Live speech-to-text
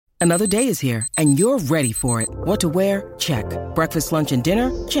Another day is here, and you're ready for it. What to wear? Check. Breakfast, lunch, and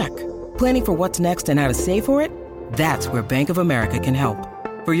dinner? Check. Planning for what's next and how to save for it? That's where Bank of America can help.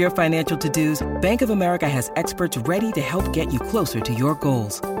 For your financial to-dos, Bank of America has experts ready to help get you closer to your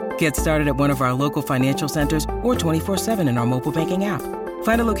goals. Get started at one of our local financial centers or 24/7 in our mobile banking app.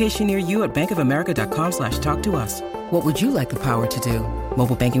 Find a location near you at bankofamerica.com/talktous. What would you like the power to do?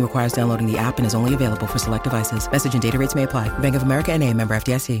 Mobile banking requires downloading the app and is only available for select devices. Message and data rates may apply. Bank of America N.A., member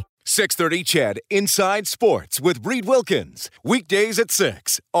FDIC. 630 CHED Inside Sports with Reed Wilkins. Weekdays at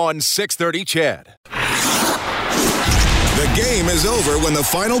 6 on 630 CHED. The game is over when the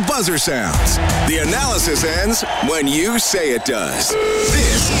final buzzer sounds. The analysis ends when you say it does.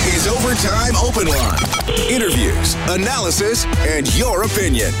 This is Overtime Open Line. Interviews, analysis, and your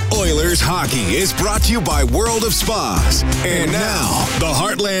opinion. Oilers hockey is brought to you by World of Spas. And now, the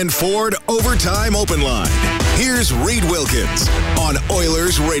Heartland Ford Overtime Open Line. Here's Reed Wilkins on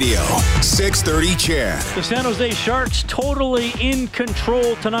Oilers Radio, 630 CHED. The San Jose Sharks totally in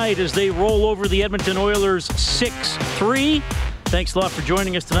control tonight as they roll over the Edmonton Oilers 6-3. Thanks a lot for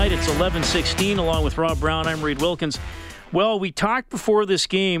joining us tonight. It's 11:16 along with Rob Brown. I'm Reed Wilkins. Well, we talked before this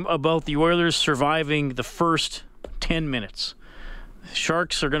game about the Oilers surviving the first 10 minutes. The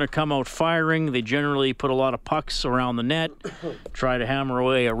Sharks are going to come out firing. They generally put a lot of pucks around the net, try to hammer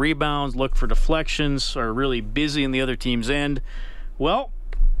away at rebounds, look for deflections, are really busy in the other team's end. Well,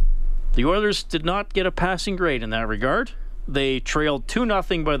 the Oilers did not get a passing grade in that regard. They trailed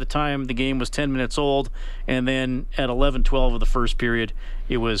 2-0 by the time the game was 10 minutes old, and then at 11:12 of the first period,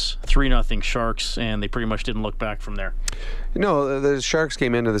 it was 3-0 Sharks, and they pretty much didn't look back from there. You know, the Sharks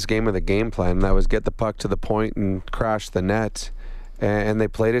came into this game with a game plan, and that was get the puck to the point and crash the net, and they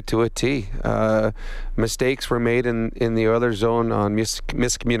played it to a T. Mistakes were made in the Oilers zone on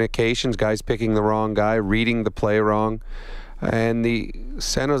miscommunications, guys picking the wrong guy, reading the play wrong, and the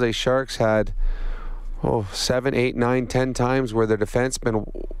San Jose Sharks had 7, 8, 9, 10 times where their defensemen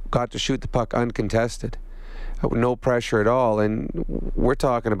got to shoot the puck uncontested. No pressure at all. And we're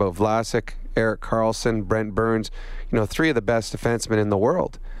talking about Vlasic, Erik Karlsson, Brent Burns, 3 of the best defensemen in the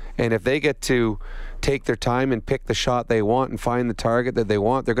world. And if they get to take their time and pick the shot they want and find the target that they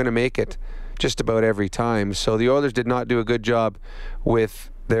want, they're going to make it just about every time. So the Oilers did not do a good job with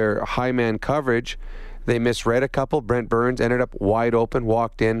their high man coverage. They misread a couple. Brent Burns ended up wide open,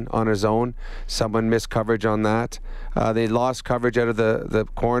 walked in on his own. Someone missed coverage on that. They lost coverage out of the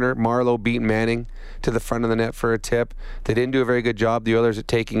corner. Marleau beat Manning to the front of the net for a tip. They didn't do a very good job, the Oilers, at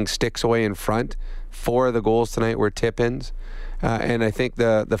taking sticks away in front. 4 of the goals tonight were tip-ins. And I think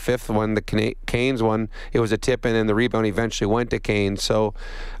the fifth one, the Canes one, it was a tip-in and the rebound eventually went to Canes. So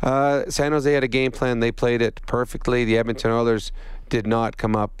San Jose had a game plan. They played it perfectly. The Edmonton Oilers did not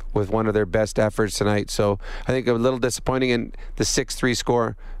come up with one of their best efforts tonight. So I think a little disappointing, and the 6-3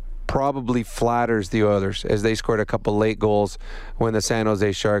 score probably flatters the Oilers as they scored a couple late goals when the San Jose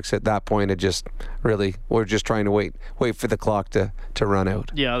Sharks at that point had just really were just trying to wait for the clock to run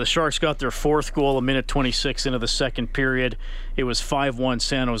out. Yeah, the Sharks got their 4th goal a minute 26 into the second period. It was 5-1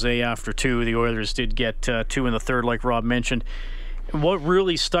 San Jose after 2. The Oilers did get 2 in the third, like Rob mentioned. What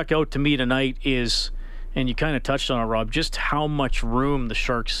really stuck out to me tonight is, and you kind of touched on it, Rob, just how much room the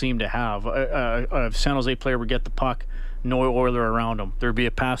Sharks seem to have. A San Jose player would get the puck, no Oiler around him. There'd be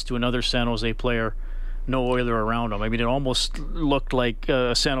a pass to another San Jose player, no Oiler around him. I mean, it almost looked like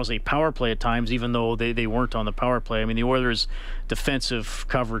a San Jose power play at times, even though they weren't on the power play. I mean, the Oilers' defensive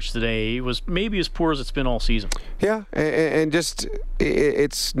coverage today was maybe as poor as it's been all season. Yeah, and just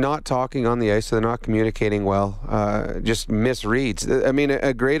it's not talking on the ice, so they're not communicating well. Just misreads. I mean,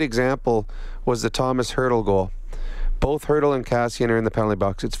 a great example was the Thomas Hertl goal. Both Hertl and Kassian are in the penalty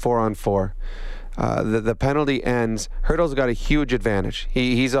box. It's 4-on-4. The penalty ends. Hertl's got a huge advantage.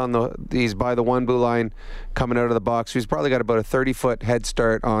 He's by the 1 blue line coming out of the box. He's probably got about a 30-foot head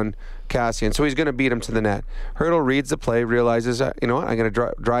start on Kassian, so he's going to beat him to the net. Hertl reads the play, realizes, you know what, I'm going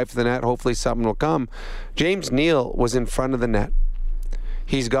to drive for the net. Hopefully something will come. James Neal was in front of the net.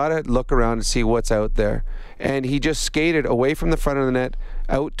 He's got to look around and see what's out there. And he just skated away from the front of the net,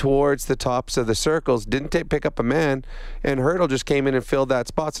 out towards the tops of the circles, didn't pick up a man, and Hertl just came in and filled that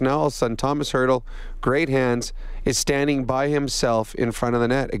spot. So now all of a sudden, Thomas Hertl, great hands, is standing by himself in front of the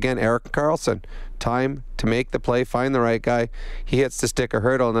net. Again, Erik Karlsson, time to make the play, find the right guy. He hits the stick of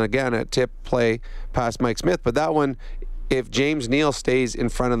Hertl, and again, a tip play past Mike Smith. But that one, if James Neal stays in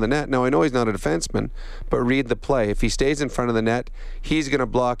front of the net, now I know he's not a defenseman, but read the play. If he stays in front of the net, he's going to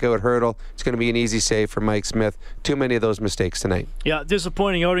block out Hertl. It's going to be an easy save for Mike Smith. Too many of those mistakes tonight. Yeah,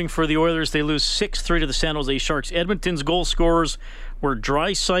 disappointing outing for the Oilers. They lose 6-3 to the San Jose Sharks. Edmonton's goal scorers were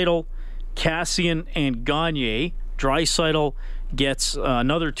Draisaitl, Kassian, and Gagner. Draisaitl gets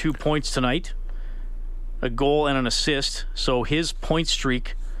another 2 points tonight, a goal and an assist. So his point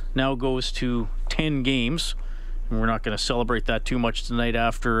streak now goes to 10 games. We're not going to celebrate that too much tonight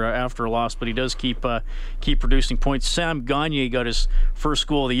after a loss, but he does keep producing points. Sam Gagner got his first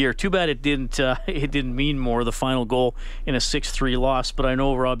goal of the year. Too bad it didn't mean more, the final goal in a 6-3 loss. But I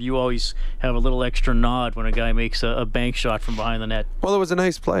know, Rob, you always have a little extra nod when a guy makes a bank shot from behind the net. Well, it was a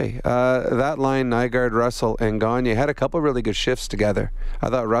nice play. That line, Nygaard, Russell, and Gagner had a couple really good shifts together. I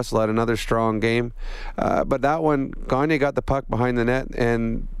thought Russell had another strong game, but that one, Gagner got the puck behind the net,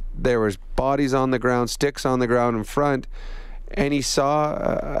 and there was bodies on the ground, sticks on the ground in front, and he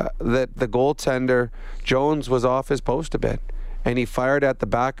saw that the goaltender, Jones, was off his post a bit, and he fired at the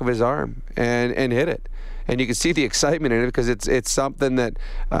back of his arm and hit it. And you can see the excitement in it because it's something that,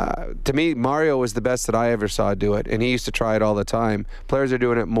 to me, Mario was the best that I ever saw do it, and he used to try it all the time. Players are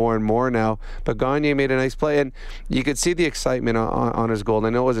doing it more and more now, but Gagner made a nice play, and you could see the excitement on his goal. And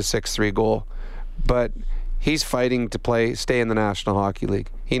I know it was a 6-3 goal, but he's fighting to stay in the National Hockey League.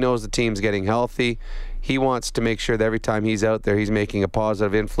 He knows the team's getting healthy. He wants to make sure that every time he's out there, he's making a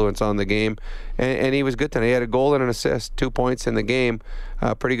positive influence on the game. And he was good tonight. He had a goal and an assist, 2 points in the game.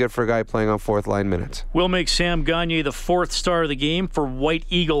 Pretty good for a guy playing on fourth line minutes. We'll make Sam Gagner the fourth star of the game for White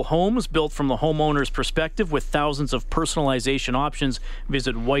Eagle Homes, built from the homeowner's perspective with thousands of personalization options.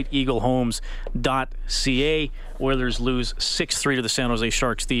 Visit whiteeaglehomes.ca. Oilers lose 6-3 to the San Jose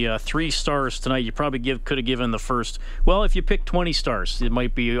Sharks. The 3 stars tonight, you probably could have given the first. Well, if you pick 20 stars, it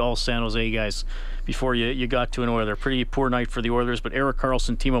might be all San Jose guys before you got to an Oiler. Pretty poor night for the Oilers, but Erik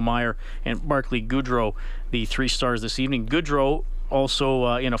Karlsson, Timo Meier, and Barclay Goodrow, the 3 stars this evening. Goodrow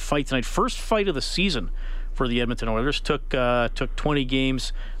also in a fight tonight. First fight of the season for the Edmonton Oilers. Took 20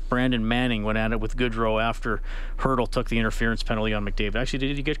 games. Brandon Manning went at it with Goodrow after Hurdle took the interference penalty on McDavid. Actually,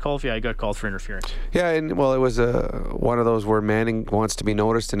 did he get called? Yeah, he got called for interference. Yeah, and well, it was one of those where Manning wants to be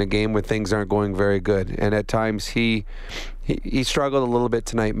noticed in a game when things aren't going very good, and at times he struggled a little bit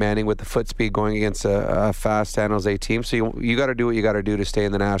tonight, Manning, with the foot speed going against a fast San Jose team. So you got to do what you got to do to stay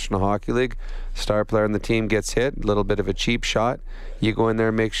in the National Hockey League. Star player on the team gets hit, a little bit of a cheap shot. You go in there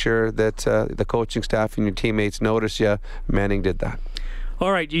and make sure that the coaching staff and your teammates notice you. Manning did that.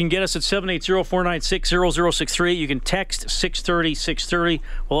 All right, you can get us at 780-496-0063. You can text 630-630.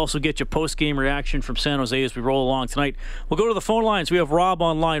 We'll also get you post-game reaction from San Jose as we roll along tonight. We'll go to the phone lines. We have Rob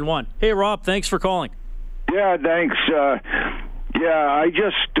on line 1. Hey, Rob, thanks for calling. Yeah, thanks. I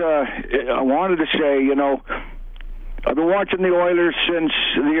wanted to say, I've been watching the Oilers since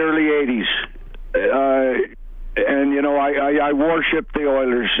the early 80s. And I worshipped the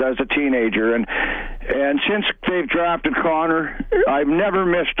Oilers as a teenager, and since they've drafted Connor, I've never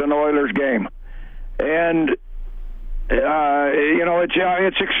missed an Oilers game, and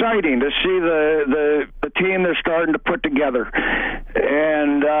it's exciting to see the team they're starting to put together,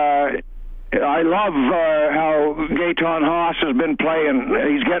 and I love how Gaetan Haas has been playing.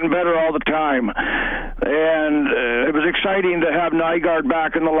 He's getting better all the time, and it was exciting to have Nygaard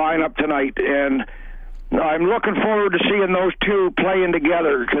back in the lineup tonight, and I'm looking forward to seeing those two playing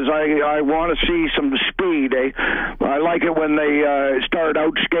together because I want to see some speed. I like it when they start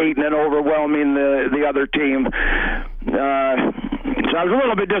out skating and overwhelming the other team. So I was a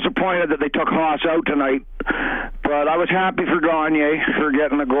little bit disappointed that they took Haas out tonight, but I was happy for Gagner for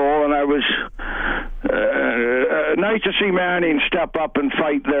getting a goal, and I was nice to see Manning step up and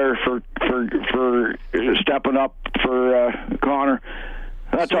fight there for stepping up for Connor.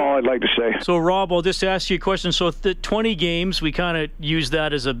 That's all I'd like to say. So, Rob, I'll just ask you a question. So, the 20 games, we kind of use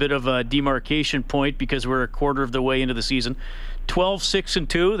that as a bit of a demarcation point because we're a quarter of the way into the season.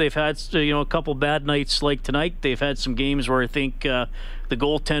 12-6-2. They've had a couple bad nights like tonight. They've had some games where I think the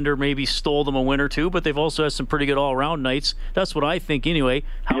goaltender maybe stole them a win or two, but they've also had some pretty good all-around nights. That's what I think anyway.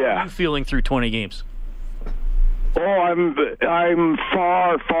 How are you feeling through 20 games? Oh, I'm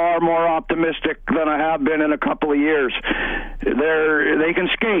far more optimistic than I have been in a couple of years. They can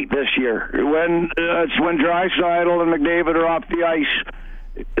skate this year. When Draisaitl and McDavid are off the ice,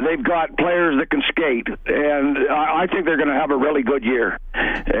 they've got players that can skate, and I think they're going to have a really good year.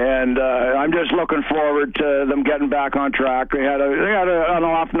 And I'm just looking forward to them getting back on track. They had an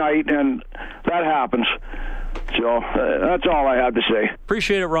off night, and that happens. So that's all I have to say.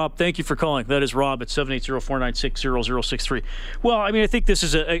 Appreciate it, Rob. Thank you for calling. That is Rob at 780-496-0063. Well, I mean, I think this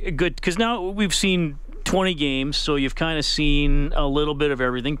is a good, because now we've seen 20 games, so you've kind of seen a little bit of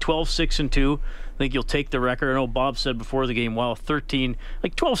everything. 12-6-2. I think you'll take the record. I know Bob said before the game,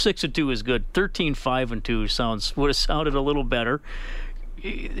 12-6-2 is good. 13-5-2 would have sounded a little better.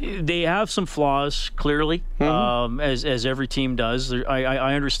 They have some flaws, clearly, as every team does.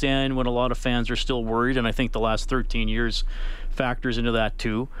 I understand when a lot of fans are still worried, and I think the last 13 years factors into that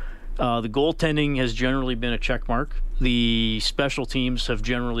too. The goaltending has generally been a check mark. The special teams have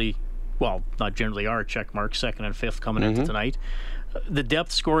generally, well, not generally, are a check mark, second and fifth coming into tonight. The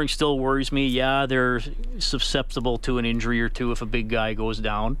depth scoring still worries me. Yeah, they're susceptible to an injury or two if a big guy goes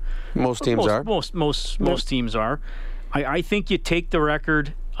down. Most teams are. Most teams are. I think you take the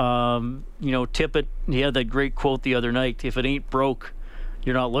record. Tippett, he had that great quote the other night, if it ain't broke,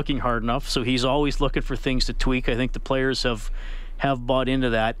 you're not looking hard enough. So he's always looking for things to tweak. I think the players have bought into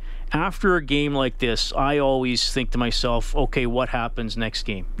that. After a game like this, I always think to myself, okay, what happens next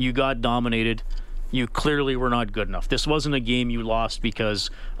game? You got dominated. You clearly were not good enough. This wasn't a game you lost because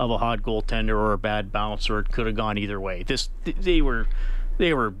of a hot goaltender or a bad bounce, or it could have gone either way. They were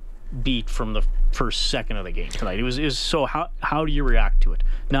beat from the first second of the game tonight. It was so how do you react to it?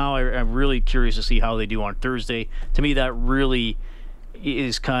 Now I'm really curious to see how they do on Thursday. To me, that really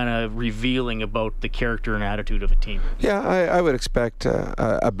is kind of revealing about the character and attitude of a team. Yeah, I would expect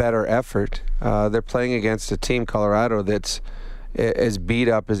a better effort. They're playing against a team, Colorado, that's as beat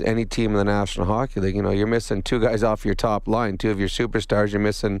up as any team in the National Hockey League. You're missing two guys off your top line, two of your superstars. You're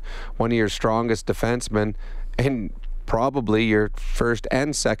missing one of your strongest defensemen, and probably your first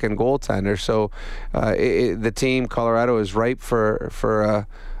and second goaltender. So the team, Colorado, is ripe for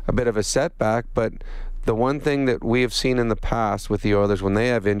a bit of a setback. But the one thing that we have seen in the past with the Oilers, when they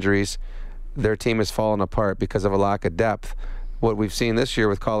have injuries, their team has fallen apart because of a lack of depth. What we've seen this year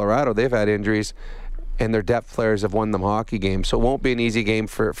with Colorado, they've had injuries, and their depth players have won them hockey games. So it won't be an easy game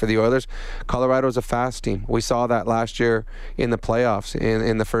for the Oilers. Colorado's a fast team. We saw that last year in the playoffs,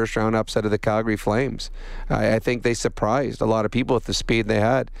 in the first round upset of the Calgary Flames. I think they surprised a lot of people with the speed they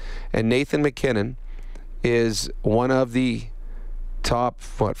had. And Nathan MacKinnon is one of the top,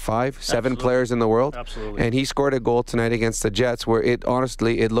 7 players in the world? Absolutely. And he scored a goal tonight against the Jets where it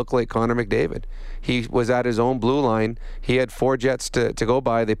looked like Connor McDavid. He was at his own blue line. He had 4 Jets to go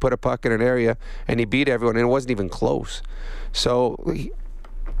by. They put a puck in an area, and he beat everyone, and it wasn't even close. So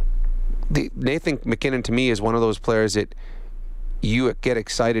Nathan MacKinnon, to me, is one of those players that you get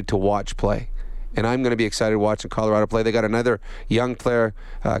excited to watch play. And I'm going to be excited watching Colorado play. They got another young player,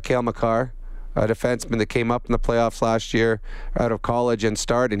 Cale Makar, a defenseman that came up in the playoffs last year out of college and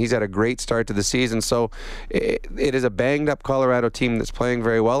started, and he's had a great start to the season. So it is a banged-up Colorado team that's playing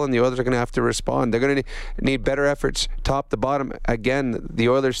very well, and the Oilers are going to have to respond. They're going to need better efforts top to bottom. Again, the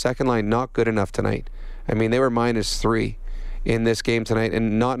Oilers' second line not good enough tonight. I mean, they were -3 in this game tonight,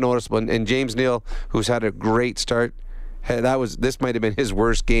 and not noticeable. And James Neal, who's had a great start, this might have been his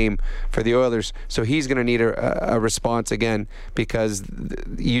worst game for the Oilers, so he's going to need a response again, because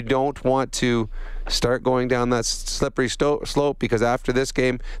you don't want to start going down that slippery slope, because after this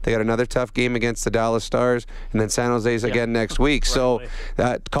game they got another tough game against the Dallas Stars, and then San Jose's again next week. So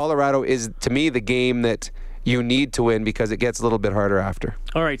Colorado is, to me, the game that you need to win, because it gets a little bit harder after.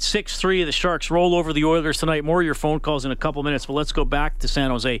 All right, 6-3, the Sharks roll over the Oilers tonight. More of your phone calls in a couple minutes, but let's go back to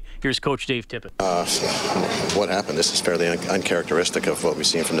San Jose. Here's Coach Dave Tippett. What happened? This is fairly uncharacteristic of what we've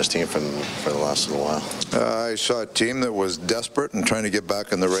seen from this team for the last little while. I saw a team that was desperate and trying to get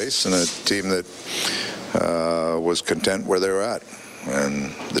back in the race, and a team that was content where they were at.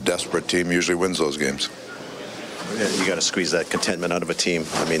 And the desperate team usually wins those games. You got to squeeze that contentment out of a team.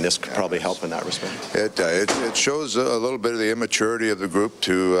 I mean, this could probably help in that respect. It shows a little bit of the immaturity of the group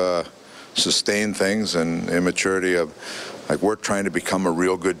to sustain things, and immaturity of, like, we're trying to become a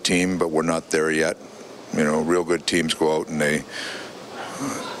real good team, but we're not there yet. Real good teams go out and they,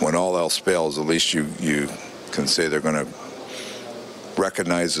 when all else fails, at least you can say they're going to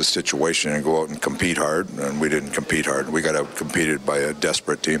recognize the situation and go out and compete hard. And we didn't compete hard. We got out competed by a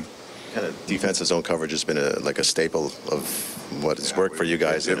desperate team. Kind of defensive zone coverage has been a staple of what has worked for you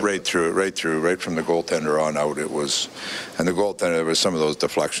guys. Right from the goaltender on out. It was, and the goaltender, there was some of those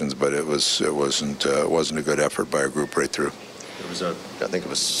deflections, but it wasn't a good effort by our group right through. There was I think it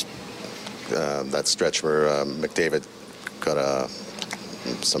was that stretch where McDavid got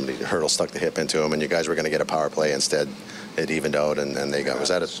somebody hurdle stuck the hip into him, and you guys were going to get a power play. Instead, it evened out, and they got. Was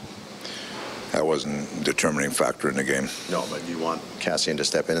that it? That wasn't a determining factor in the game. No, but you want Kassian to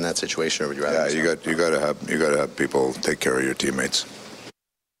step in that situation, or would you rather? Yeah, you got to have people take care of your teammates.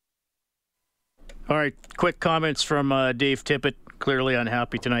 All right, quick comments from Dave Tippett. Clearly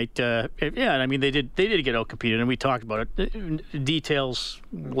unhappy tonight. I mean, they did get out-competed, and we talked about it. Details,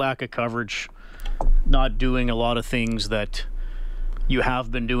 lack of coverage, not doing a lot of things that you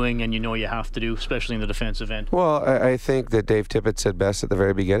have been doing and you have to do, especially in the defensive end. Well, I think that Dave Tippett said best at the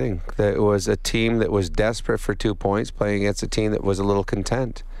very beginning, that it was a team that was desperate for 2 points playing against a team that was a little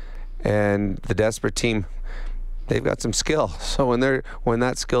content. And the desperate team, they've got some skill. So when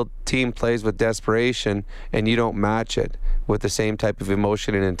that skilled team plays with desperation and you don't match it with the same type of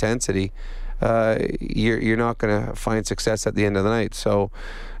emotion and intensity, you're not going to find success at the end of the night. So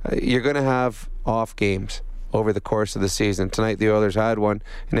you're going to have off games over the course of the season. Tonight the Oilers had one,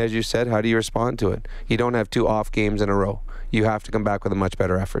 and as you said, how do you respond to it? You don't have 2 off games in a row. You have to come back with a much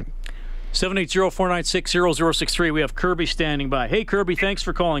better effort. 780-496-0063. We have Kirby standing by. Hey, Kirby, thanks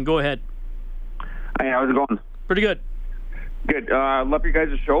for calling. Go ahead. Hey, how's it going? Pretty good. Good. Love your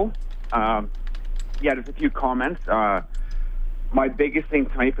guys' show. Just a few comments. My biggest thing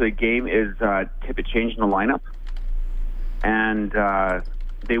tonight for the game is Tippett changing the lineup. And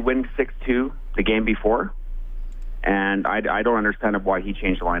they win 6-2 the game before. And I don't understand why he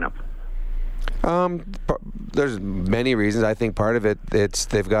changed the lineup. There's many reasons. I think part of it's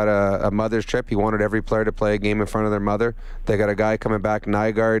they've got a mother's trip. He wanted every player to play a game in front of their mother. They got a guy coming back,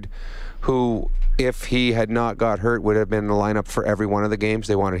 Nygaard, who, if he had not got hurt, would have been in the lineup for every one of the games.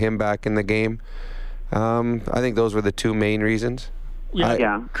 They wanted him back in the game. I think those were the 2 main reasons.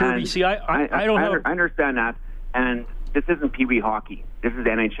 Yeah. Kirby, see, I don't know. I understand that. And this isn't Pee Wee hockey. This is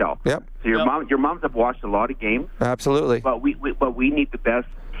NHL. Yep. So your moms have watched a lot of games. Absolutely. But we need the best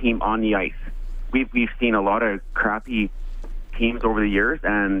team on the ice. We've seen a lot of crappy teams over the years,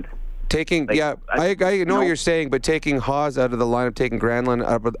 and I know what you're saying, but taking Haas out of the lineup, taking Granlund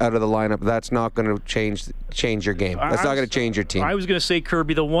out of the lineup, that's not going to change your game. That's not going to change your team. I was going to say,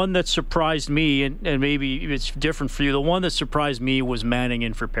 Kirby, the one that surprised me, and maybe it's different for you, the one that surprised me was Manning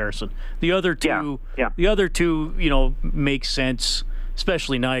in for Persson. The other two, make sense,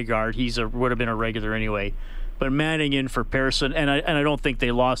 especially Nygaard. Would have been a regular anyway. But Manning in for Persson, and I don't think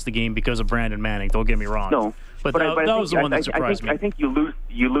they lost the game because of Brandon Manning. Don't get me wrong. No, but that was the one that surprised me. I think you lose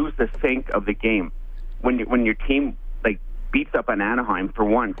the sync of the game when your team beats up on Anaheim for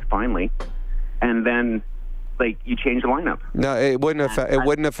once finally, and then you change the lineup. No, it wouldn't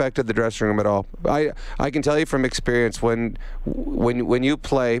have affected the dressing room at all. I can tell you from experience when you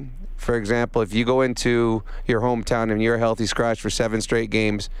play. For example, if you go into your hometown and you're a healthy scratch for 7 straight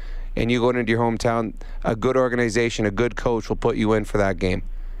games, and you go into your hometown, a good organization, a good coach will put you in for that game.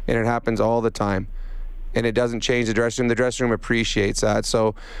 And it happens all the time. And it doesn't change the dressing room. The dressing room appreciates that.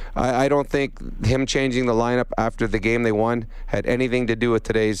 So I don't think him changing the lineup after the game they won had anything to do with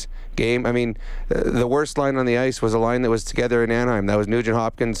today's game. I mean, the worst line on the ice was a line that was together in Anaheim. That was Nugent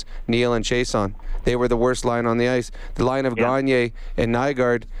Hopkins, Neal, and Chiasson. They were the worst line on the ice. The line of Gagne and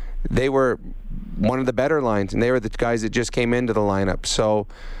Nygaard, they were one of the better lines, and they were the guys that just came into the lineup. So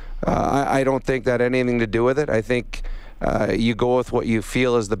I don't think that had anything to do with it. I think you go with what you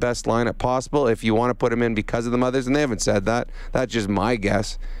feel is the best lineup possible. If you want to put them in because of the mothers, and they haven't said that, that's just my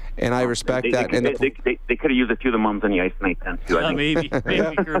guess. And I respect that. They could have used a few of the mums on the ice tonight then, too. Maybe,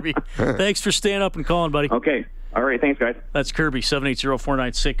 Kirby. Thanks for staying up and calling, buddy. Okay. All right, thanks, guys. That's Kirby,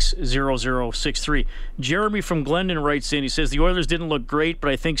 780-496-0063. Jeremy from Glendon writes in. He says, the Oilers didn't look great,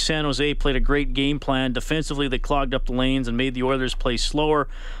 but I think San Jose played a great game plan. Defensively, they clogged up the lanes and made the Oilers play slower.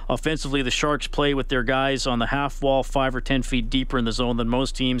 Offensively, the Sharks play with their guys on the half wall 5 or 10 feet deeper in the zone than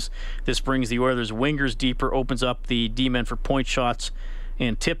most teams. This brings the Oilers' wingers deeper, opens up the D-men for point shots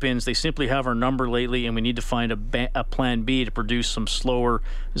and tip-ins. They simply have our number lately, and we need to find a plan B to produce some slower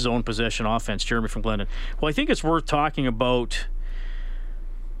zone possession offense. Jeremy from Glendon. Well, I think it's worth talking about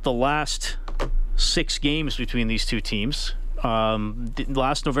the last 6 games between these two teams.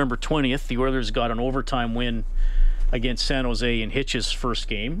 Last November 20th, the Oilers got an overtime win against San Jose in Hitch's first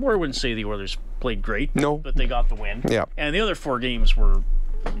game, where I wouldn't say the Oilers played great, but they got the win. Yeah. And the other 4 games were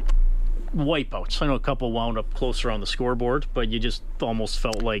wipeouts. I know a couple wound up closer on the scoreboard, but you just almost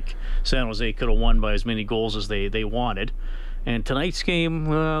felt like San Jose could have won by as many goals as they wanted. And tonight's game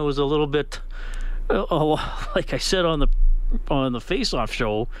was a little bit, like I said on the face-off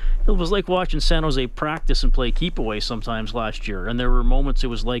show, it was like watching San Jose practice and play keep away sometimes last year. And there were moments it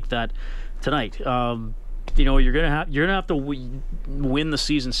was like that tonight. You're gonna have to win the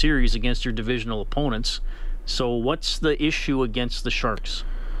season series against your divisional opponents. So what's the issue against the Sharks?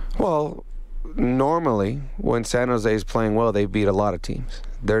 Well, normally when San Jose is playing well, they beat a lot of teams.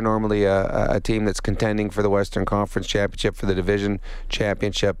 They're normally a team that's contending for the Western Conference Championship, for the Division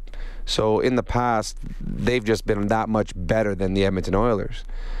Championship. So in the past, they've just been that much better than the Edmonton Oilers.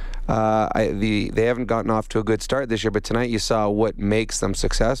 They haven't gotten off to a good start this year, but tonight you saw what makes them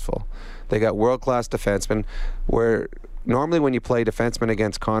successful. They got world-class defensemen, where normally when you play defensemen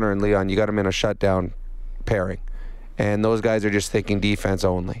against Connor and Leon, you got them in a shutdown pairing. And those guys are just thinking defense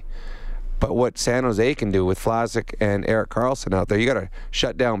only. But what San Jose can do with Vlasic and Erik Karlsson out there, you got a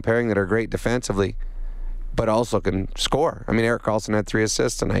shutdown pairing that are great defensively, but also can score. I mean, Erik Karlsson had 3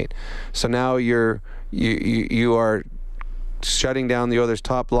 assists tonight. So now you are shutting down the Oilers'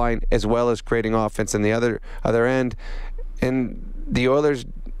 top line as well as creating offense in the other end. the Oilers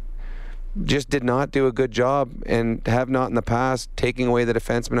just did not do a good job and have not in the past taking away the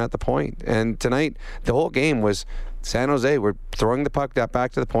defenseman at the point. And tonight, the whole game was San Jose were throwing the puck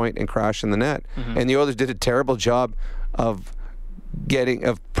back to the point and crashing the net. And the Oilers did a terrible job of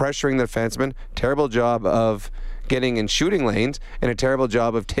pressuring the defenseman, terrible job of getting in shooting lanes, and a terrible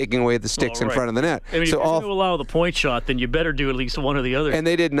job of taking away the sticks in front of the net. I mean, if you're going to allow the point shot, then you better do at least one or the other. And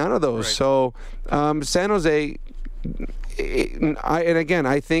they did none of those. Right. So San Jose...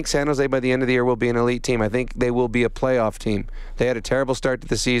 I think San Jose by the end of the year will be an elite team. I think they will be a playoff team. They had a terrible start to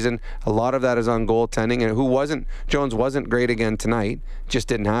the season. A lot of that is on goaltending, and Jones wasn't great again tonight. Just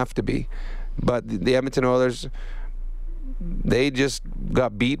didn't have to be. But the Edmonton Oilers, they just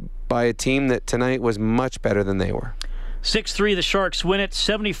got beat by a team that tonight was much better than they were. 6-3, the Sharks win it.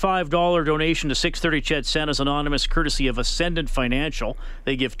 $75 donation to 630 Ched Santa's Anonymous, courtesy of Ascendant Financial.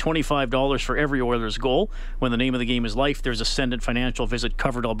 They give $25 for every Oilers goal. When the name of the game is life, there's Ascendant Financial. Visit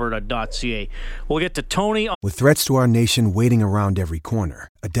coveredalberta.ca. We'll get to Tony. With threats to our nation waiting around every corner,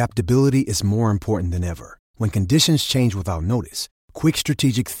 adaptability is more important than ever. When conditions change without notice, quick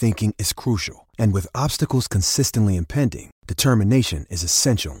strategic thinking is crucial. And with obstacles consistently impending, determination is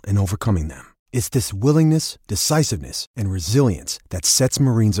essential in overcoming them. It's this willingness, decisiveness, and resilience that sets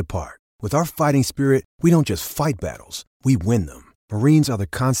Marines apart. With our fighting spirit, we don't just fight battles, we win them. Marines are the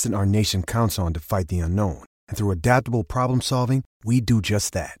constant our nation counts on to fight the unknown. And through adaptable problem solving, we do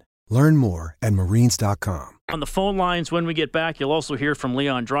just that. Learn more at marines.com. On the phone lines when we get back, you'll also hear from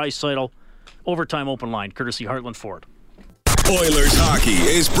Leon Draisaitl. Overtime open line, courtesy Heartland Ford. Oilers hockey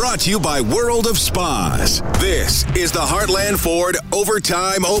is brought to you by World of Spas. This is the Heartland Ford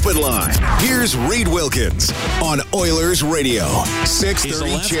Overtime Open Line. Here's Reed Wilkins on Oilers Radio. 6:30 He's a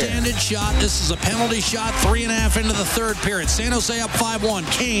left-handed shot. This is a penalty shot. 3.5 into the third period. San Jose up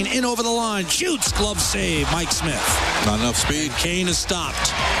 5-1. Kane in over the line. Shoots. Glove save. Mike Smith. Not enough speed. Kane is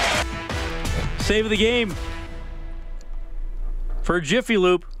stopped. Save of the game. For a Jiffy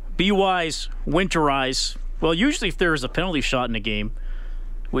Lube, be wise, winterize. Well, usually if there was a penalty shot in a game,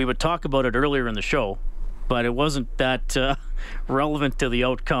 we would talk about it earlier in the show, but it wasn't that relevant to the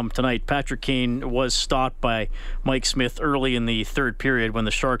outcome tonight. Patrick Kane was stopped by Mike Smith early in the third period when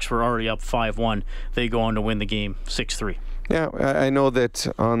the Sharks were already up 5-1. They go on to win the game 6-3. Yeah, I know that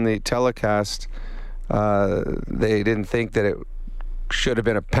on the telecast, they didn't think that it should have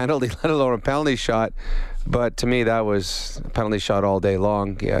been a penalty, let alone a penalty shot, but to me that was a penalty shot all day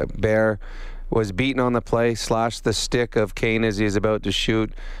long. Yeah, Bear was beaten on the play, slashed the stick of Kane as he was about to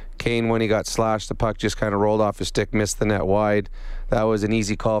shoot. Kane, when he got slashed, the puck just kind of rolled off his stick, missed the net wide. That was an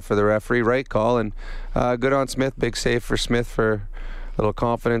easy call for the referee. Right call, and good on Smith. Big save for Smith for a little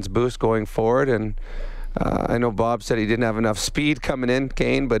confidence boost going forward. And I know Bob said he didn't have enough speed coming in,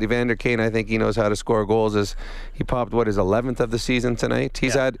 Kane, but Evander Kane, I think he knows how to score goals. As he popped, his 11th of the season tonight?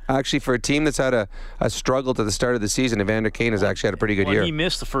 He's had, actually, for a team that's had a struggle to the start of the season, Evander Kane has actually had a pretty good year. He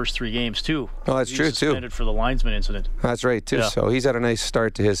missed the first 3 games, too. Oh, that's true, too. Suspended for the linesman incident. That's right, too. Yeah. So he's had a nice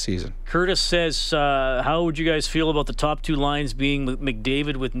start to his season. Curtis says, how would you guys feel about the top 2 lines being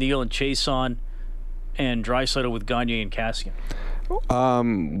McDavid with Neal and Chiasson and Draisaitl with Gagner and Kassian?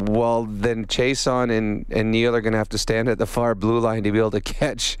 Well, then Chiasson and Neal are going to have to stand at the far blue line to be able to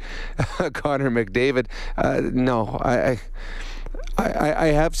catch Connor McDavid. No, I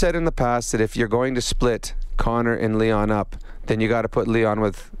have said in the past that if you're going to split Connor and Leon up, then you got to put Leon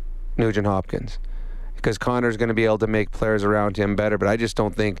with Nugent Hopkins, because Connor's going to be able to make players around him better. But I just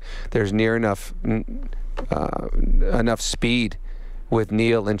don't think there's near enough speed with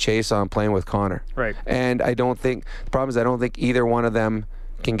Neal and Chiasson playing with Connor. Right. And the problem is I don't think either one of them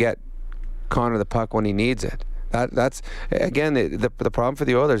can get Connor the puck when he needs it. That's again, the problem for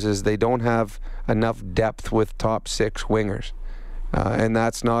the Oilers is they don't have enough depth with top 6 wingers. And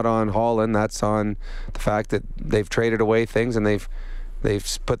that's not on Holland. That's on the fact that they've traded away things and they've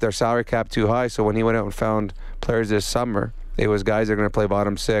put their salary cap too high. So when he went out and found players this summer, it was guys that are going to play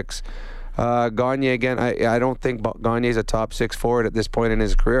bottom 6. Gagner again, I don't think Gagner's a top 6 forward at this point in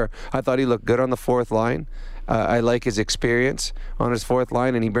his career. I thought he looked good on the 4th line. I like his experience on his 4th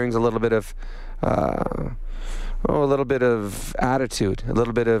line, and he brings a little bit of attitude, a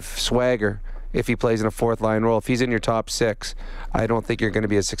little bit of swagger if he plays in a 4th line role. If he's in your top 6, I don't think you're going to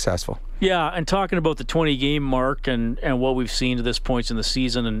be as successful. Yeah, and talking about the 20-game mark and what we've seen to this point in the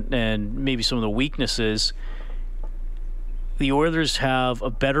season and maybe some of the weaknesses, the Oilers have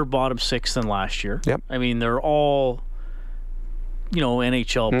a better bottom 6 than last year. Yep. I mean, they're all,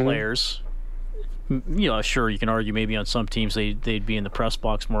 NHL players. Sure, you can argue maybe on some teams they'd be in the press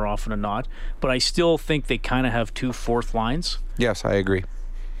box more often than not, but I still think they kind of have 2 4th lines. Yes, I agree.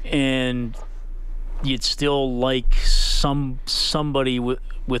 And you'd still like somebody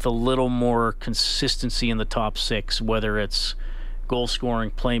with a little more consistency in the top six, whether it's goal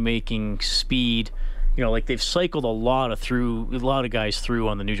scoring, playmaking, speed. You know, like they've cycled a lot of guys through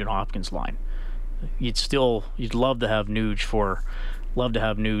on the Nugent Hopkins line. You'd love to have Nuge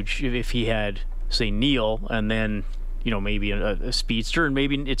if he had, say, Neil, and then, you know, maybe a speedster, and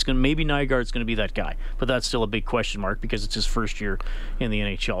maybe Nygaard's going to be that guy. But that's still a big question mark because it's his first year in the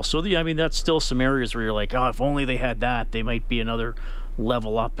NHL. So that's still some areas where you're like, oh, if only they had that, they might be another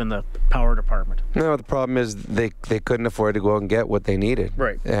level up in the power department. No, the problem is they couldn't afford to go out and get what they needed.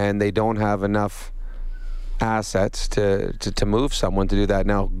 Right. And they don't have enough assets to move someone to do that.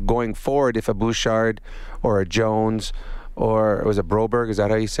 Now, going forward, if a Bouchard or a Jones or was it Broberg, is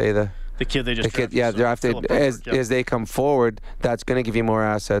that how you say the kid they just drafted? As they come forward, that's going to give you more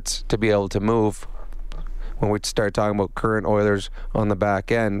assets to be able to move when we start talking about current Oilers on the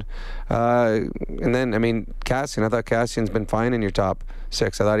back end. And then, Kassian, I thought Cassian's been fine in your top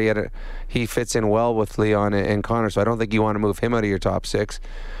six. I thought he fits in well with Leon and Connor, so I don't think you want to move him out of your top six.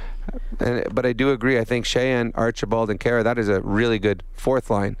 But I do agree. I think Sheahan, Archibald, and Kara, that is a really good fourth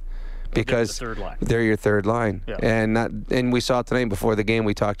line because they're your third line. Yeah. And we saw tonight before the game,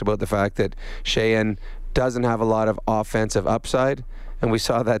 we talked about the fact that Sheahan doesn't have a lot of offensive upside, and we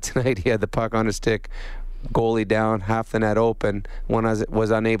saw that tonight. He had the puck on his stick, goalie down, half the net open,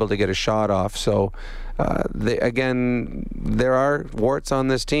 was unable to get a shot off. So, there are warts on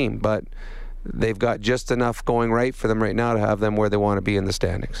this team, but they've got just enough going right for them right now to have them where they want to be in the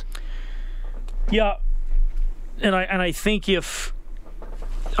standings. Yeah, and I think if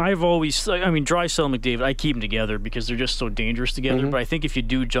I've always, Draisaitl and McDavid, I keep them together because they're just so dangerous together. But I think if you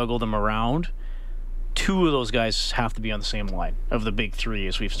do juggle them around, two of those guys have to be on the same line of the big three,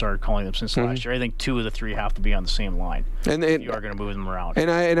 as we've started calling them since last year. I think two of the three have to be on the same line. And if you are going to move them around. And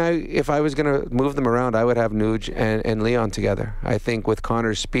if I was going to move them around, I would have Nuge and Leon together. I think with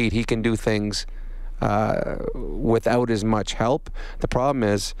Connor's speed, he can do things without as much help. The problem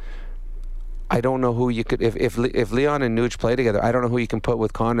is, I don't know who you could, if Leon and Nuge play together, I don't know who you can put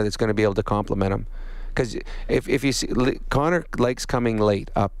with Connor that's going to be able to complement him. Because if you see, Connor likes coming late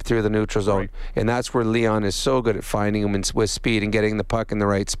up through the neutral zone, and that's where Leon is so good at finding him with speed and getting the puck in the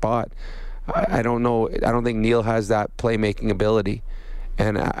right spot. I don't know. I don't think Neil has that playmaking ability,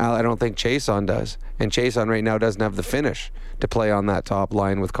 and I don't think Chiasson does. And Chiasson right now doesn't have the finish to play on that top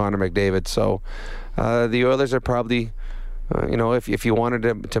line with Connor McDavid. So the Oilers are probably, if you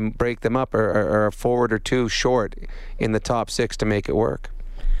wanted to break them up, or a forward or two short in the top six to make it work.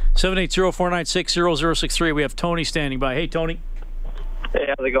 780-496-0063. We have Tony standing by. Hey, Tony. Hey,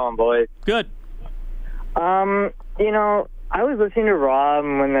 how's it going, boys? Good. I was listening to Rob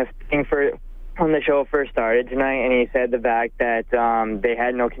when the show first started tonight, and he said the fact that they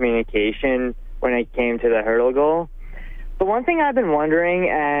had no communication when it came to the hurdle goal. But one thing I've been wondering,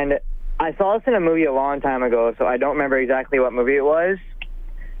 and I saw this in a movie a long time ago, so I don't remember exactly what movie it was.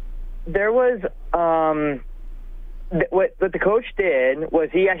 There was what the coach did was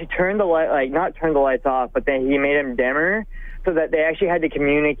he actually turned the not turned the lights off, but then he made them dimmer so that they actually had to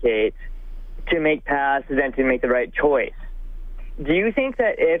communicate to make passes and to make the right choice. Do you think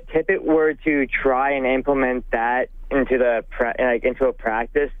that if Tippett were to try and implement that into into a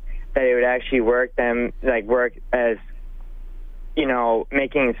practice, that it would actually work as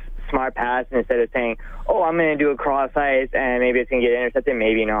making smart pass instead of saying, "Oh, I'm going to do a cross ice and maybe it's going to get intercepted,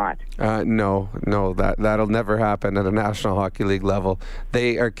 maybe not"? No, that'll never happen at a National Hockey League level.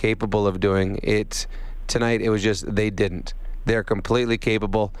 They are capable of doing it. Tonight, it was just they didn't. They're completely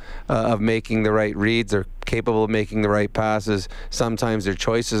capable of making the right reads. They're capable of making the right passes. Sometimes their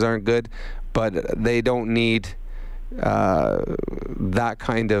choices aren't good, but they don't need that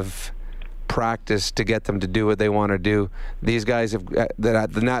kind of practice to get them to do what they want to do. These guys have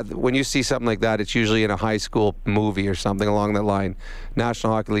when you see something like that, it's usually in a high school movie or something along that line.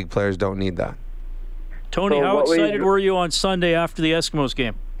 National Hockey League players don't need that. Tony, how excited were you on Sunday after the Eskimos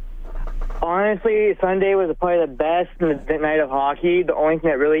game? Honestly, Sunday was probably the best night of hockey. The only thing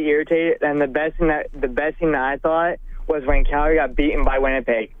that really irritated, and the best thing that I thought was when Calgary got beaten by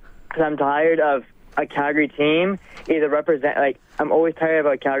Winnipeg. Because I'm tired of a Calgary team I'm always tired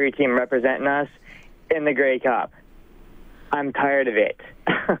of a Calgary team representing us in the Grey Cup. I'm tired of it.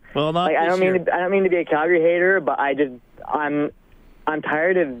 Well, not I don't mean to be a Calgary hater, but I'm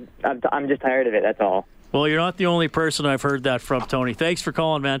tired of. I'm just tired of it. That's all. Well, you're not the only person I've heard that from, Tony. Thanks for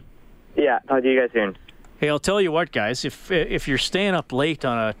calling, man. Yeah, talk to you guys soon. Hey, I'll tell you what, guys. If you're staying up late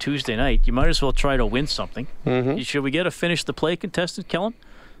on a Tuesday night, you might as well try to win something. Should we get a finish the play contestant, Kellen?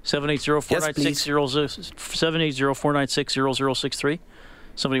 780-496-0063.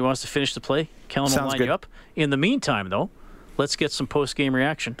 Somebody wants to finish the play? Kellen will line you up. In the meantime, though, let's get some post-game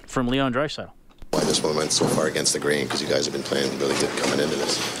reaction from Leon Draisaitl. Why this one went so far against the grain? Because you guys have been playing really good coming into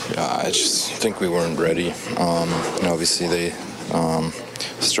this. Yeah, I just think we weren't ready. Obviously, they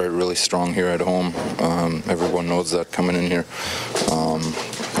started really strong here at home. Everyone knows that coming in here.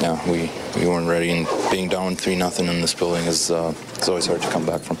 We weren't ready, and being down 3-0 in this building is it's always hard to come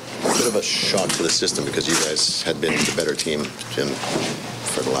back from. A bit of a shock to the system because you guys had been the better team, Jim,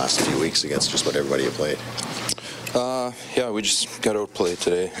 for the last few weeks against just about everybody you played. We just got outplayed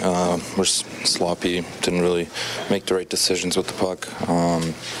today. We're sloppy, didn't really make the right decisions with the puck.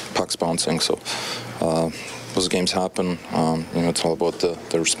 Puck's bouncing, so those games happen. It's all about the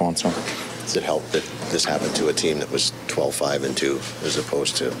response now. Does it help that this happened to a team that was 12-5-2 as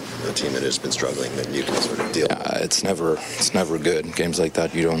opposed to a team that has been struggling that you can sort of deal with? It's never good. Games like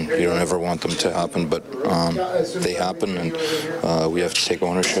that, you don't ever want them to happen, but they happen, and we have to take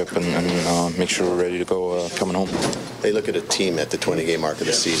ownership and make sure we're ready to go coming home. They look at a team at the 20-game mark of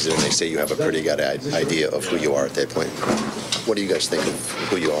the season and they say you have a pretty good idea of who you are at that point. What do you guys think of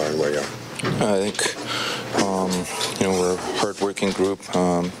who you are and where you are? I think we're a hard-working group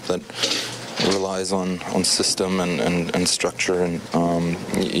that relies on system and structure, and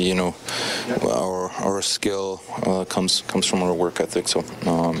our skill comes from our work ethic. So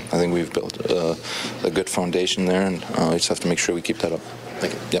I think we've built a good foundation there, and we just have to make sure we keep that up.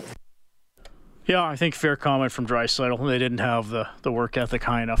 Thank you. Yep. Yeah, I think fair comment from Draisaitl. They didn't have the work ethic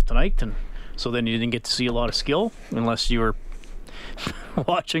high enough tonight, and so then you didn't get to see a lot of skill unless you were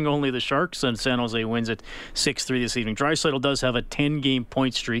watching only the Sharks, and San Jose wins it 6-3 this evening. Draisaitl does have a 10-game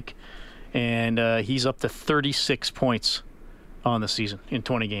point streak, and he's up to 36 points on the season in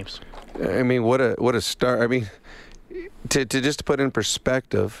 20 games. I mean, what a start. I mean, to just put in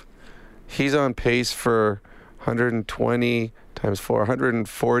perspective, he's on pace for 120 times 4,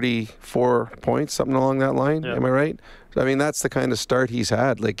 144 points, something along that line. Yeah. Am I right? I mean, that's the kind of start he's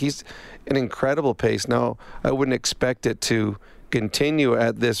had. Like, he's an incredible pace. Now, I wouldn't expect it to continue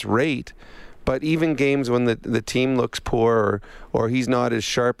at this rate, but even games when the team looks poor or he's not as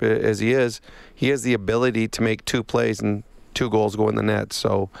sharp as he has the ability to make 2 plays and 2 goals go in the net.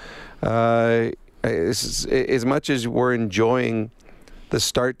 So as much as we're enjoying the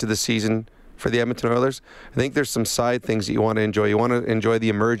start to the season for the Edmonton Oilers, I think there's some side things that you want to enjoy. You want to enjoy the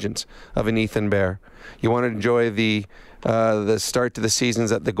emergence of an Ethan Bear. You want to enjoy the start to the seasons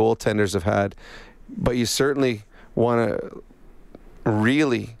that the goaltenders have had, but you certainly want to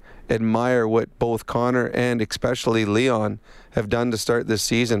really admire what both Connor and especially Leon have done to start this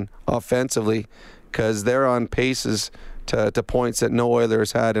season offensively, because they're on paces to points that no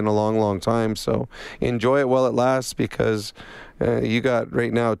Oilers had in a long, long time. So enjoy it while it lasts, because you got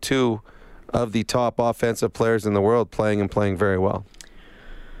right now 2 of the top offensive players in the world playing very well.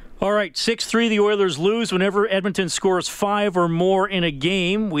 All right, 6-3, the Oilers lose. Whenever Edmonton scores 5 or more in a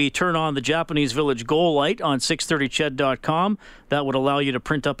game, we turn on the Japanese Village goal light on 630ched.com. That would allow you to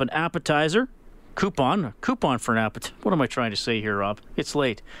print up an appetizer. Coupon for an appetizer. What am I trying to say here, Rob? It's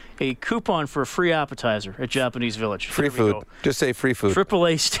late. A coupon for a free appetizer at Japanese Village. Free food. Just say free food.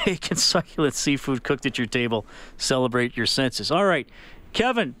 AAA steak and succulent seafood cooked at your table. Celebrate your senses. All right,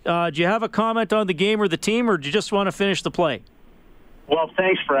 Kevin, do you have a comment on the game or the team, or do you just want to finish the play? Well,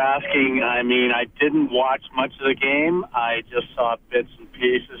 thanks for asking. I mean, I didn't watch much of the game. I just saw bits and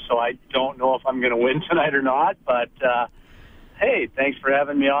pieces, so I don't know if I'm going to win tonight or not. But, hey, thanks for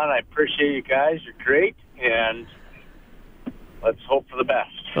having me on. I appreciate you guys. You're great, and let's hope for the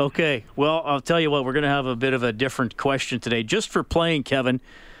best. Okay. Well, I'll tell you what, we're going to have a bit of a different question today. Just for playing, Kevin,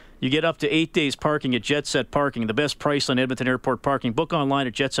 you get up to 8 days parking at Jet Set Parking, the best price on Edmonton Airport parking. Book online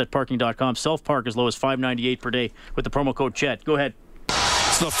at jetsetparking.com. Self-park as low as $5.98 per day with the promo code CHET. Go ahead.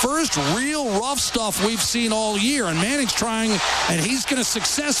 It's the first real rough stuff we've seen all year, and Manning's trying, and he's going to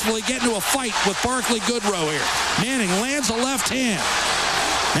successfully get into a fight with Barclay Goodrow here. Manning lands a left hand.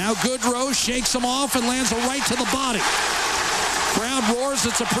 Now Goodrow shakes him off and lands a right to the body. Crowd roars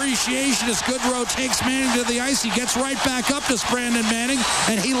its appreciation as Goodrow takes Manning to the ice. He gets right back up to Brandon Manning,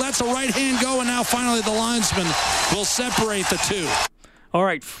 and he lets a right hand go, and now finally the linesman will separate the two. All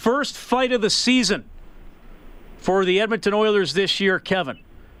right, first fight of the season for the Edmonton Oilers this year, Kevin.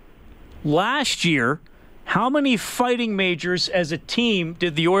 Last year, how many fighting majors as a team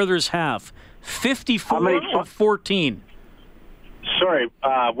did the Oilers have? 54 or 14? Sorry,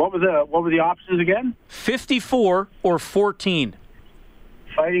 what were the options again? 54 or 14?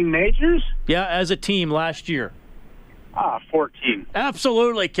 Fighting majors? Yeah, as a team last year. 14.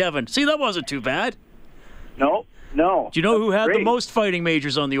 Absolutely, Kevin. See, that wasn't too bad. No. Do you know who had the most fighting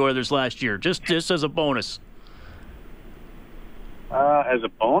majors on the Oilers last year? Just as a bonus. As a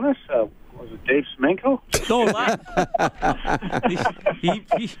bonus, was it Dave Smenko? No,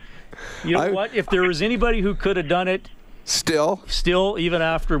 you know what? If there was anybody who could have done it, Still, even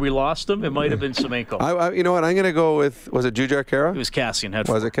after we lost him, it might have been Semenko. You know what? I'm going to go with, was it Jujhar Khaira? It was Cassian.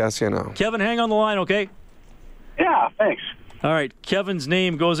 Was it Cassian? No. Kevin, hang on the line, okay? Yeah, thanks. All right, Kevin's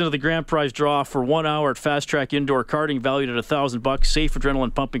name goes into the grand prize draw for 1 hour at Fast Track Indoor Karting, valued at $1,000. Safe,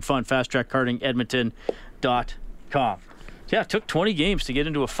 adrenaline pumping fun. Fast Track Karting, Edmonton.com. Yeah, it took 20 games to get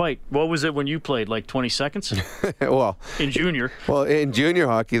into a fight. What was it when you played, like 20 seconds? Well, in junior. Well, in junior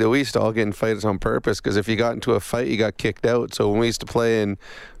hockey, we used to all get in fights on purpose, because if you got into a fight, you got kicked out. So when we used to play in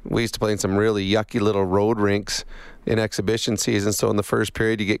some really yucky little road rinks in exhibition season. So in the first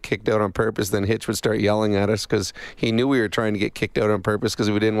period, you get kicked out on purpose. Then Hitch would start yelling at us because he knew we were trying to get kicked out on purpose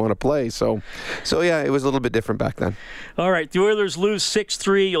because we didn't want to play. So yeah, it was a little bit different back then. All right, the Oilers lose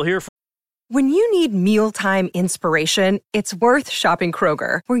 6-3. You'll hear from. When you need mealtime inspiration, it's worth shopping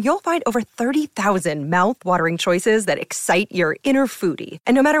Kroger, where you'll find over 30,000 mouth-watering choices that excite your inner foodie.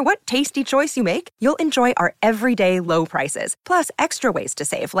 And no matter what tasty choice you make, you'll enjoy our everyday low prices, plus extra ways to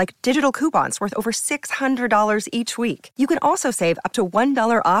save, like digital coupons worth over $600 each week. You can also save up to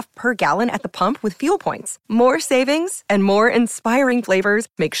 $1 off per gallon at the pump with fuel points. More savings and more inspiring flavors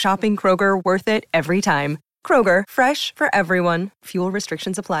make shopping Kroger worth it every time. Kroger, fresh for everyone. Fuel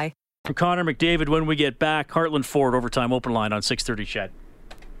restrictions apply. From Connor McDavid when we get back. Heartland Ford Overtime Open Line on 630 CHED.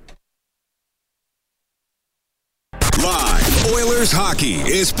 Live Oilers Hockey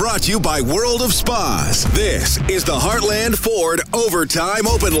is brought to you by World of Spas. This is the Heartland Ford Overtime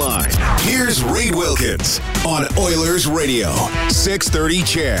Open Line. Here's Reed Wilkins on Oilers Radio, 630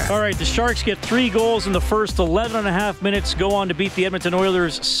 CHED. All right, the Sharks get 3 goals in the first 11 and a half minutes, go on to beat the Edmonton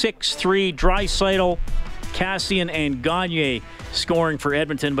Oilers 6-3. Draisaitl, Cassian, and Gagne scoring for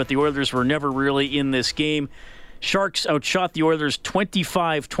Edmonton, but the Oilers were never really in this game. Sharks outshot the Oilers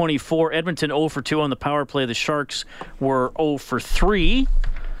 25-24. Edmonton 0 for 2 on the power play. The Sharks were 0 for 3.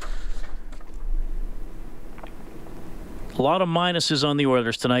 A lot of minuses on the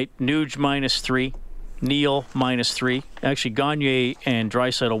Oilers tonight. Nuge -3. Neal -3. Actually, Gagne and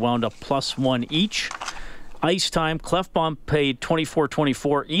Draisaitl wound up +1 each. Ice time, Klefbom played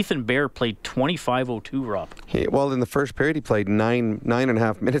 24-24. Ethan Bear played 25-02, Rob. Well, in the first period, he played nine and a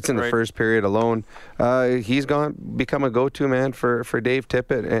half minutes in the first period alone. He's become a go-to man for Dave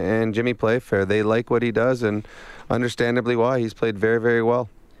Tippett and Jimmy Playfair. They like what he does, and understandably why. He's played very, very well.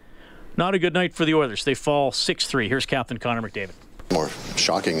 Not a good night for the Oilers. They fall 6-3. Here's Captain Connor McDavid. More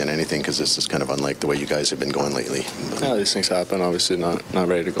shocking than anything, because this is kind of unlike the way you guys have been going lately. Yeah, these things happen. Obviously not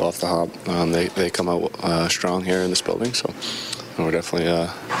ready to go off the hop. They come out strong here in this building, so we definitely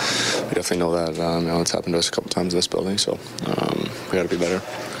know that. It's happened to us a couple times in this building, so we got to be better.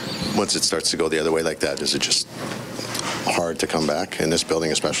 Once it starts to go the other way like that, is it just hard to come back in this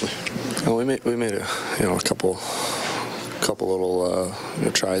building, especially? Well, we made a couple little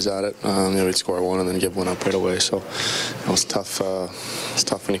tries at it. We'd score one and then give one up right away. So it was tough. It's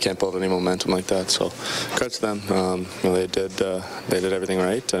tough when you can't build any momentum like that. So credit to them. They did everything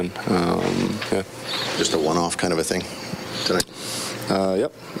right, and yeah. Just a one-off kind of a thing tonight.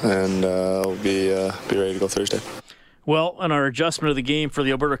 Yep, and we'll be ready to go Thursday. Well, in our adjustment of the game for the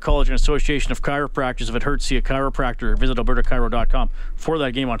Alberta College and Association of Chiropractors, if it hurts, see a chiropractor. Visit albertachiro.com for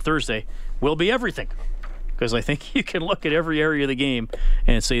that game on Thursday. Will be everything. Because I think you can look at every area of the game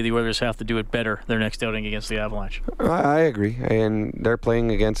and say the Oilers have to do it better their next outing against the Avalanche. I agree. And they're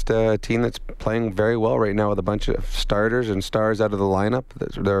playing against a team that's playing very well right now with a bunch of starters and stars out of the lineup.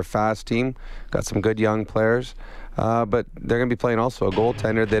 They're a fast team, got some good young players. But they're going to be playing also a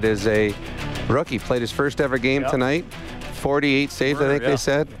goaltender that is a rookie. Played his first ever game tonight. 48 saves, Werner, I think they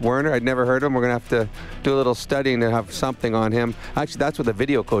said. Werner, I'd never heard of him. We're going to have to do a little studying to have something on him. Actually, that's what the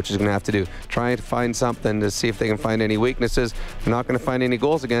video coach is going to have to do. Try to find something to see if they can find any weaknesses. They're not going to find any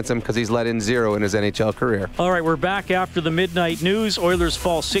goals against him because he's let in 0 in his NHL career. All right, we're back after the midnight news. Oilers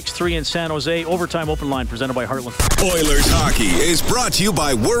fall 6-3 in San Jose. Overtime Open Line presented by Heartland. Oilers Hockey is brought to you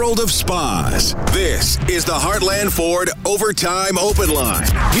by World of Spas. This is the Heartland Ford Overtime Open Line.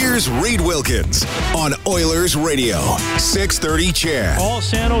 Here's Reed Wilkins on Oilers Radio, 630 CHED. All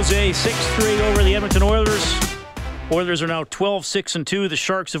San Jose 6-3 over the Edmonton Oilers. Oilers are now 12-6-2. The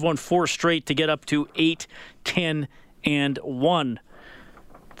Sharks have won 4 straight to get up to 8-10-1.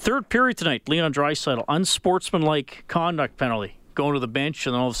 Third period tonight, Leon Draisaitl, unsportsmanlike conduct penalty. Going to the bench,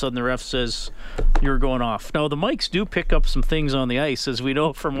 and then all of a sudden the ref says, you're going off. Now, the mics do pick up some things on the ice, as we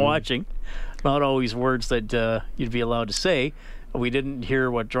know from watching. Not always words that you'd be allowed to say. We didn't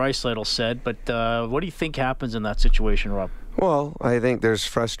hear what Draisaitl said, but what do you think happens in that situation, Rob? Well, I think there's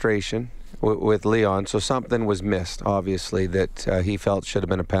frustration. with Leon. So something was missed, obviously, that he felt should have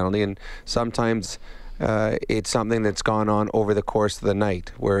been a penalty. And sometimes it's something that's gone on over the course of the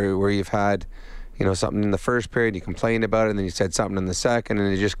night, where you've had, something in the first period, you complained about it, and then you said something in the second,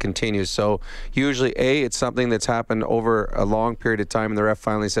 and it just continues. So usually, it's something that's happened over a long period of time, and the ref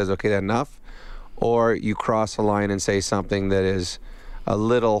finally says, okay, that's enough. Or you cross a line and say something that is a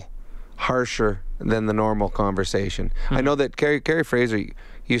little harsher than the normal conversation. I know that Kerry Fraser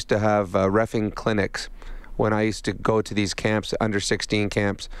used to have reffing clinics when I used to go to these camps, under 16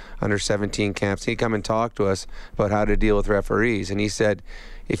 camps, under 17 camps. He'd come and talk to us about how to deal with referees. And he said,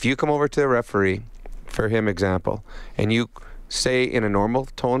 if you come over to the referee, for him example, and you say in a normal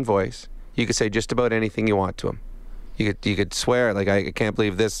tone voice, you could say just about anything you want to him. You could swear, like, I can't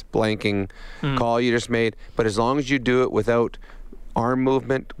believe this blanking call you just made. But as long as you do it without arm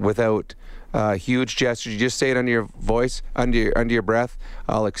movement, without huge gestures, you just say it under your voice, under your breath,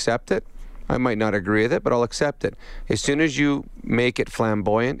 I'll accept it. I might not agree with it, but I'll accept it. As soon as you make it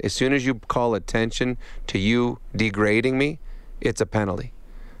flamboyant, as soon as you call attention to you degrading me, it's a penalty.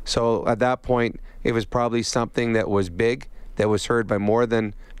 So at that point, it was probably something that was big, that was heard by more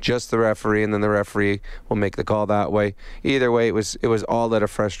than just the referee, and then the referee will make the call that way. Either way, it was all out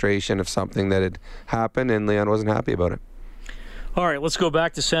of frustration of something that had happened, and Leon wasn't happy about it. All right, let's go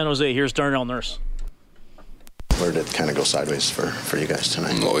back to San Jose. Here's Darnell Nurse. Where did it kind of go sideways for you guys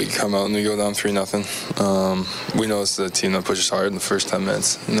tonight? Well, we come out and we go down 3-0. We know it's the team that pushes hard in the first 10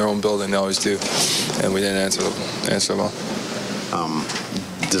 minutes. In their own building, they always do. And we didn't answer well.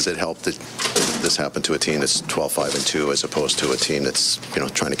 Does it help that this happened to a team that's 12-5-2 as opposed to a team that's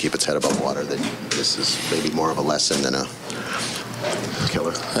trying to keep its head above water, that this is maybe more of a lesson than a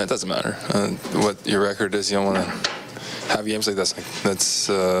killer? It doesn't matter. What your record is, you don't want to have games like this.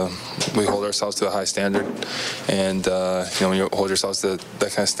 We hold ourselves to a high standard, and when you hold yourselves to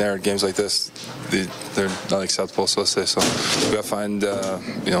that kind of standard, games like this, they're not acceptable. So we got to find,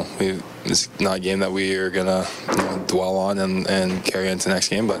 it's not a game that we are gonna dwell on and carry into the next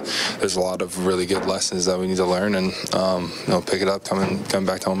game. But there's a lot of really good lessons that we need to learn and pick it up coming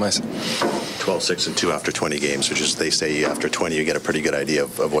back to home ice. 12-6-2 after 20 games, which is, they say after 20 you get a pretty good idea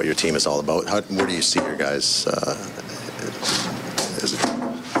of what your team is all about. Where do you see your guys?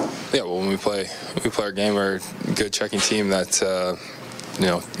 Yeah, well, when we play our game, we're a good checking team that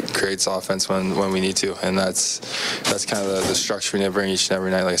creates offense when we need to, and that's kind of the structure we need to bring each and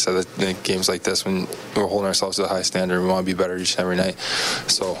every night. Like I said, in games like this, when we're holding ourselves to a high standard, we want to be better each and every night.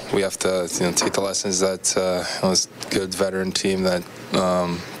 So we have to take the lessons that this good veteran team that.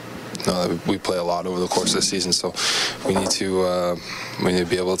 We play a lot over the course of the season, so we need to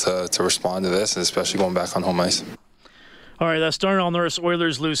be able to respond to this, and especially going back on home ice. All right, that's Darnell Nurse.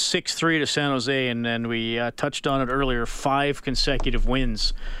 Oilers lose 6-3 to San Jose, and then we touched on it earlier, 5 consecutive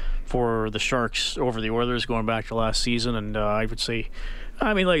wins for the Sharks over the Oilers going back to last season, and I would say,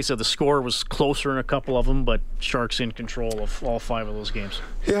 like I said, the score was closer in a couple of them, but Sharks in control of all 5 of those games.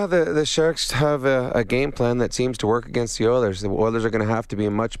 Yeah, the Sharks have a game plan that seems to work against the Oilers. The Oilers are going to have to be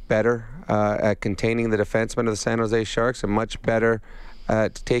much better at containing the defensemen of the San Jose Sharks and much better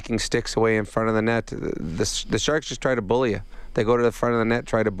at taking sticks away in front of the net. The Sharks just try to bully you. They go to the front of the net,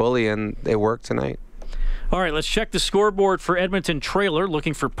 try to bully, and they work tonight. All right, let's check the scoreboard for Edmonton Trailer.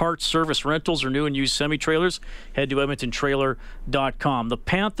 Looking for parts, service, rentals, or new and used semi-trailers? Head to EdmontonTrailer.com. The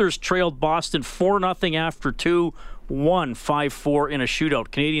Panthers trailed Boston 4-0 after 2. 5-4 in a shootout.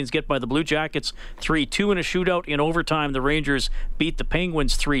 Canadians get by the Blue Jackets 3-2 in a shootout. In overtime, the Rangers beat the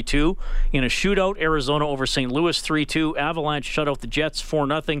Penguins 3-2. In a shootout, Arizona over St. Louis 3-2. Avalanche shut out the Jets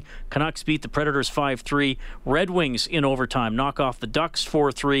 4-0. Canucks beat the Predators 5-3. Red Wings in overtime knock off the Ducks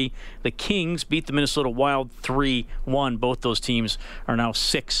 4-3. The Kings beat the Minnesota Wild 3-1. Both those teams are now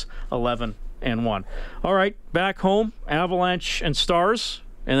 6-11-1. All right, back home, Avalanche and Stars.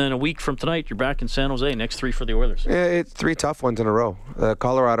 And then a week from tonight, you're back in San Jose. Next 3 for the Oilers. Yeah, it's 3 tough ones in a row. The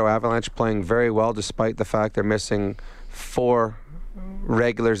Colorado Avalanche playing very well despite the fact they're missing 4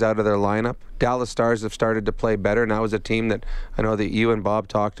 regulars out of their lineup. Dallas Stars have started to play better, and that was a team that I know that you and Bob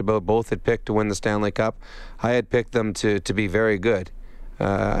talked about. Both had picked to win the Stanley Cup. I had picked them to be very good.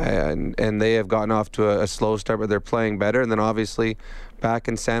 And they have gotten off to a slow start, but they're playing better. And then obviously back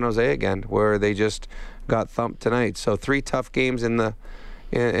in San Jose again, where they just got thumped tonight. So 3 tough games in a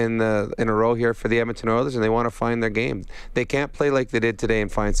row here for the Edmonton Oilers, and they want to find their game. They can't play like they did today and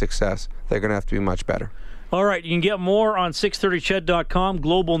find success. They're going to have to be much better. All right, you can get more on 630ched.com,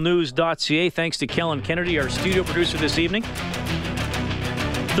 globalnews.ca. Thanks to Kellen Kennedy, our studio producer this evening.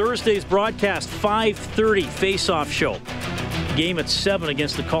 Thursday's broadcast, 5:30 face-off show. game at 7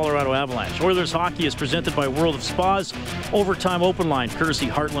 against the Colorado Avalanche. Oilers hockey is presented by World of Spas. Overtime Open Line, courtesy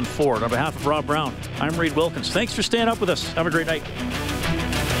Heartland Ford. On behalf of Rob Brown, I'm Reed Wilkins. Thanks for staying up with us. Have a great night.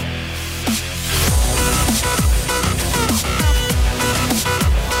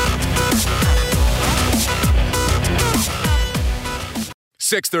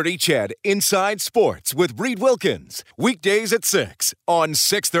 .630 CHED Inside Sports with Reed Wilkins. Weekdays at 6 on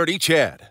 630 CHED.